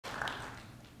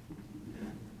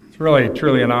It's really,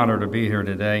 truly an honor to be here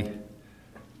today.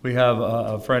 We have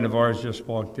a friend of ours just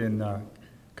walked in,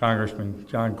 Congressman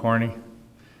John Carney,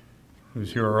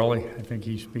 who's here early. I think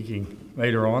he's speaking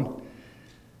later on.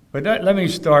 But let me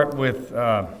start with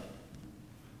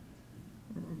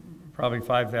probably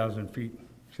 5,000 feet.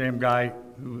 Same guy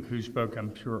who spoke,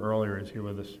 I'm sure, earlier is here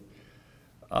with us.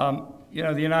 You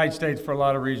know, the United States, for a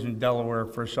lot of reasons, Delaware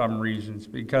for some reasons,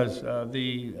 because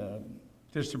the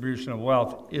distribution of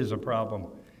wealth is a problem.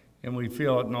 And we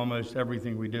feel it in almost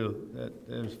everything we do, that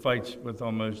there's fights with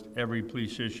almost every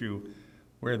police issue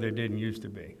where there didn't used to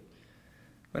be.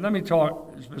 But let me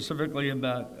talk specifically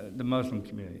about the Muslim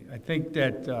community. I think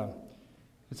that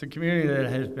it's a community that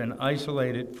has been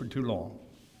isolated for too long,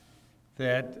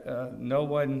 that no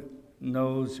one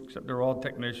knows, except they're all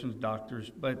technicians, doctors,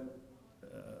 but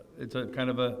it's a kind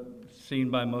of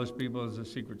seen by most people as a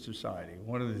secret society.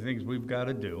 One of the things we've got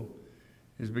to do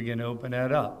is begin to open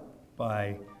that up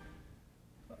by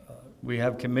we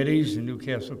have committees in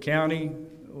Newcastle County,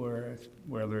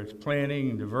 whether it's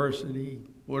planning, diversity,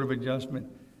 Board of Adjustment.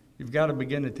 You've got to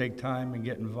begin to take time and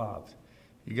get involved.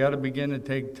 You've got to begin to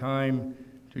take time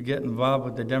to get involved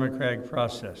with the democratic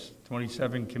process.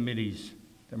 27 committees,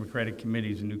 Democratic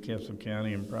committees in Newcastle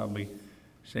County, and probably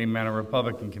same amount of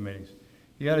Republican committees.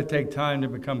 You got to take time to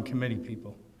become committee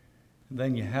people. And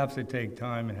then you have to take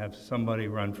time and have somebody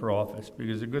run for office,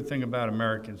 because the good thing about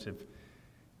Americans,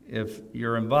 if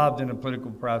you're involved in a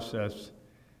political process,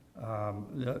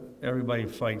 everybody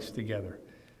fights together.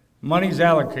 Money's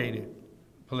allocated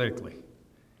politically.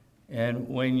 And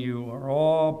when you are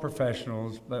all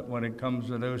professionals, but when it comes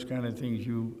to those kind of things,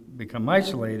 you become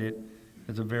isolated,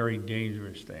 it's a very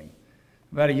dangerous thing.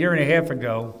 About a year and a half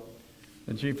ago,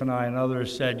 the chief and I and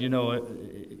others said, you know,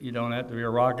 you don't have to be a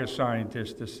rocket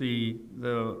scientist to see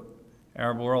the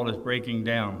Arab world is breaking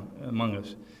down among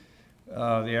us.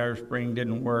 The Arab Spring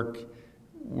didn't work.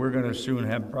 We're going to soon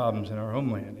have problems in our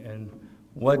homeland. And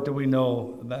what do we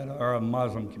know about our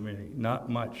Muslim community? Not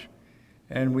much.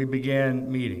 And we began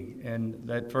meeting.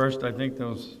 And at first, I think there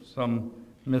was some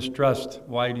mistrust.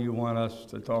 Why do you want us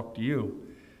to talk to you?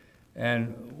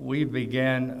 And we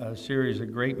began a series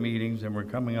of great meetings, and we're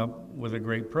coming up with a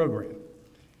great program.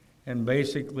 And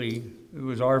basically, it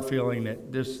was our feeling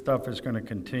that this stuff is going to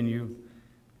continue,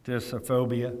 this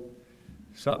phobia.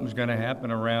 Something's going to happen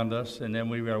around us, and then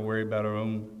we've got to worry about our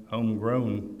own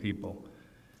homegrown people.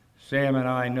 Sam and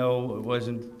I know it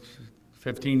wasn't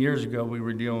 15 years ago we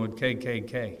were dealing with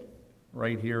KKK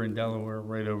right here in Delaware,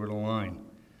 right over the line.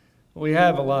 We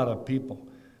have a lot of people.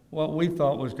 What we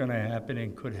thought was going to happen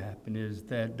and could happen is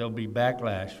that there'll be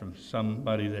backlash from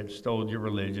somebody that stole your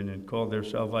religion and called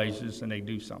themselves ISIS, and they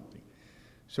do something.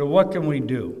 So what can we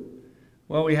do?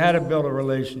 Well, we had to build a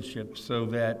relationship so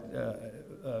that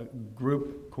a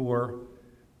group core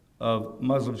of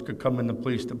Muslims could come in the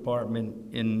police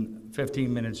department in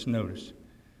 15 minutes notice.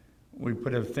 We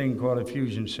put a thing called a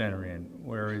fusion center in,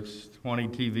 where it's 20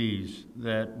 TVs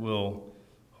that will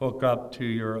hook up to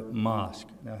your mosque.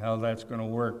 Now, how that's going to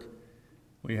work,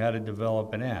 we had to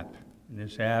develop an app. And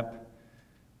this app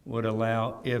would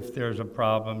allow, if there's a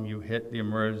problem, you hit the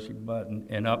emergency button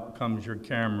and up comes your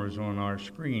cameras on our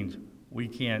screens. We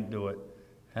can't do it.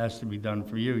 It has to be done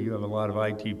for you. You have a lot of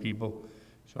IT people,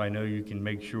 so I know you can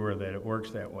make sure that it works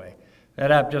that way.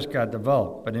 That app just got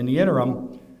developed, but in the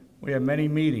interim, we have many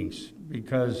meetings,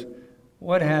 because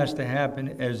what has to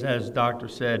happen is, as Doctor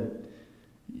said,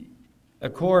 a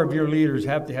core of your leaders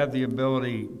have to have the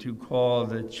ability to call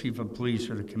the chief of police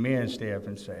or the command staff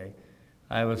and say,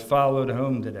 I was followed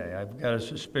home today. I've got a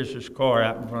suspicious car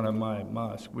out in front of my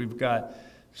mosque. We've got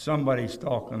somebody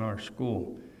stalking our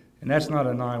school. And that's not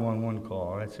a 911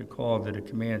 call, that's a call to the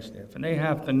command staff. And they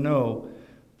have to know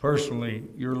personally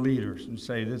your leaders and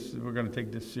say, we're going to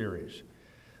take this serious.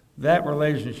 That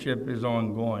relationship is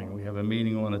ongoing. We have a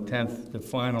meeting on the 10th to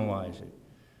finalize it.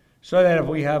 So that if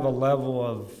we have a level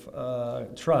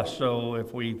of trust, so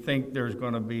if we think there's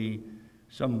going to be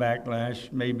some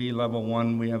backlash, maybe level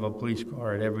 1, we have a police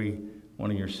car at every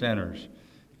one of your centers.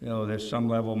 You know, there's some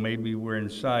level, maybe we're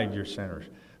inside your centers.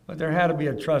 But there had to be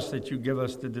a trust that you give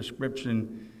us the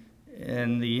description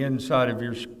and the inside of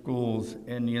your schools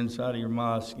and the inside of your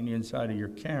mosque and the inside of your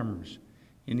cameras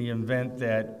in the event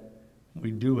that we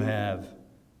do have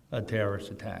a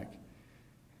terrorist attack.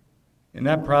 And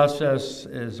that process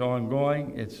is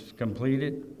ongoing. It's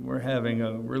completed. We're having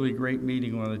a really great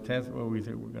meeting on the 10th where we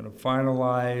think we're going to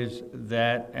finalize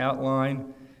that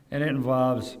outline. And it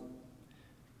involves,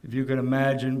 if you can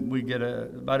imagine, we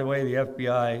get by the way, the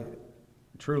FBI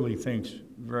truly thinks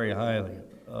very highly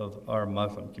of our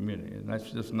Muslim community. And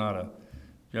that's just not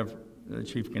the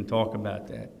chief can talk about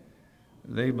that.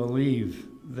 they believe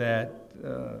that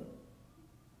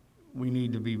we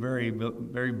need to be very,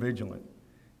 very vigilant.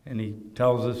 And he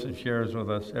tells us and shares with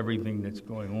us everything that's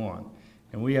going on.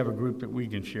 And we have a group that we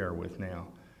can share with now.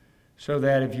 So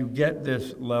that if you get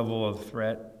this level of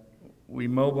threat, we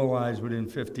mobilize within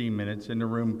 15 minutes. In the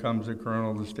room comes the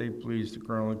colonel, the state police, the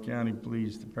colonel of county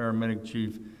police, the paramedic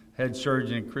chief, head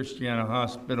surgeon at Christiana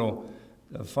Hospital,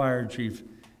 the fire chief.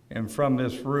 And from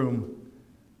this room,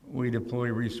 we deploy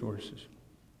resources.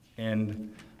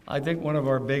 And I think one of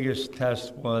our biggest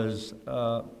tests was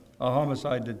a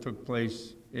homicide that took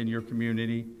place in your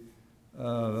community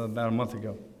about a month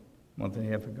and a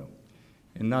half ago.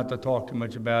 And not to talk too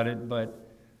much about it, but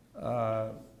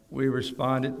we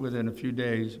responded within a few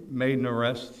days, made an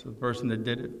arrest, the person that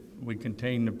did it. We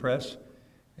contained the press,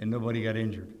 and nobody got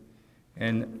injured.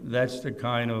 And that's the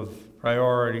kind of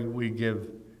priority we give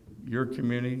your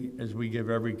community as we give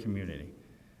every community.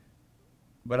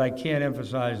 But I can't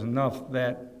emphasize enough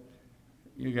that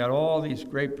you got all these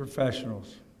great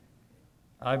professionals.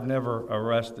 I've never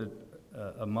arrested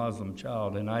a Muslim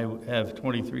child, and I have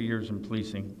 23 years in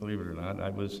policing, believe it or not. I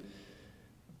was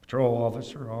a patrol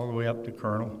officer all the way up to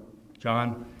colonel.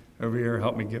 John over here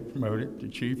helped me get promoted to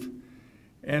chief.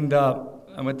 And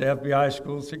I went to FBI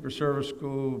school, Secret Service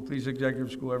school, police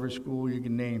executive school, every school you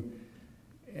can name.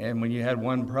 And when you had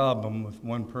one problem with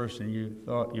one person, you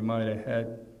thought you might have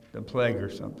had the plague or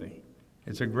something.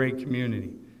 It's a great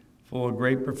community, full of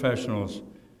great professionals.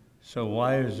 So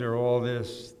why is there all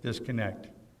this disconnect?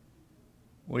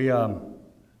 We have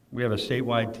a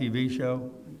statewide TV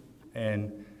show,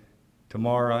 and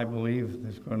tomorrow, I believe,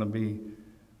 there's going to be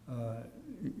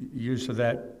use of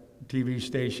that TV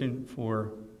station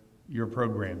for your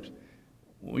programs.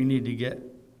 We need to get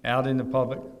out in the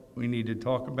public. We need to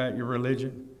talk about your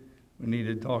religion. We need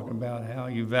to talk about how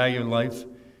you value life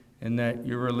and that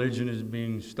your religion is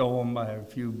being stolen by a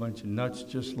few bunch of nuts,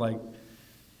 just like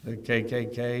the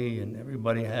KKK, and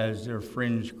everybody has their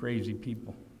fringe crazy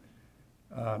people.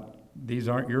 These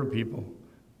aren't your people,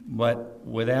 but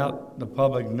without the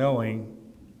public knowing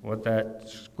what that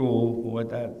school, what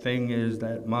that thing is,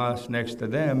 that mosque next to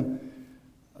them,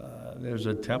 there's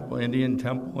a temple, Indian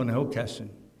temple in Hokessin,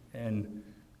 and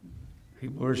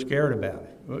people are scared about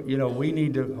it. You know, we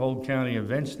need to hold county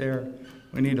events there.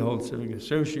 We need to hold civic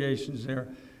associations there.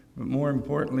 But more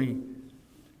importantly,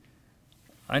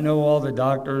 I know all the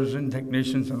doctors and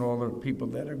technicians and all the people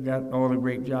that have got all the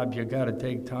great jobs. You got to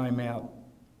take time out,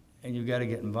 and you got to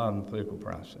get involved in the political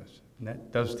process, and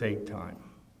that does take time.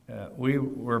 We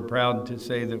were proud to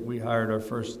say that we hired our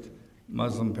first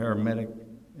Muslim paramedic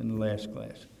in the last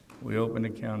class. We opened the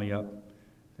county up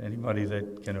to anybody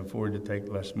that can afford to take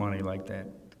less money like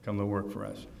that to come to work for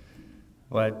us.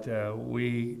 But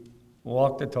we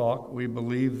walk the talk. We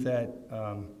believe that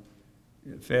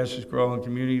the fastest growing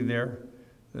community there,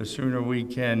 the sooner we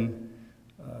can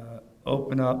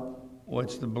open up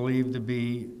what's believed to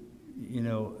be,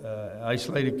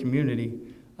 isolated community,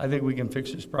 I think we can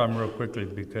fix this problem real quickly,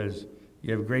 because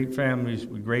you have great families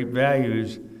with great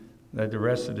values that the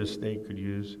rest of the state could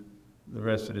use, the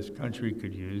rest of this country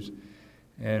could use.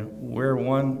 And we're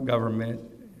one government,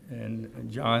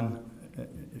 and John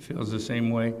feels the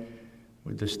same way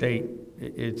with the state.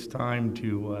 It's time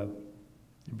to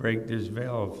break this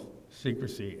veil of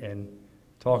secrecy and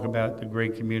talk about the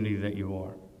great community that you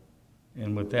are.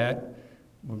 And with that,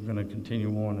 we're going to continue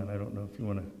on, and I don't know if you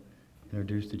want to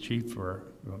introduce the chief, or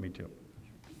you want me to?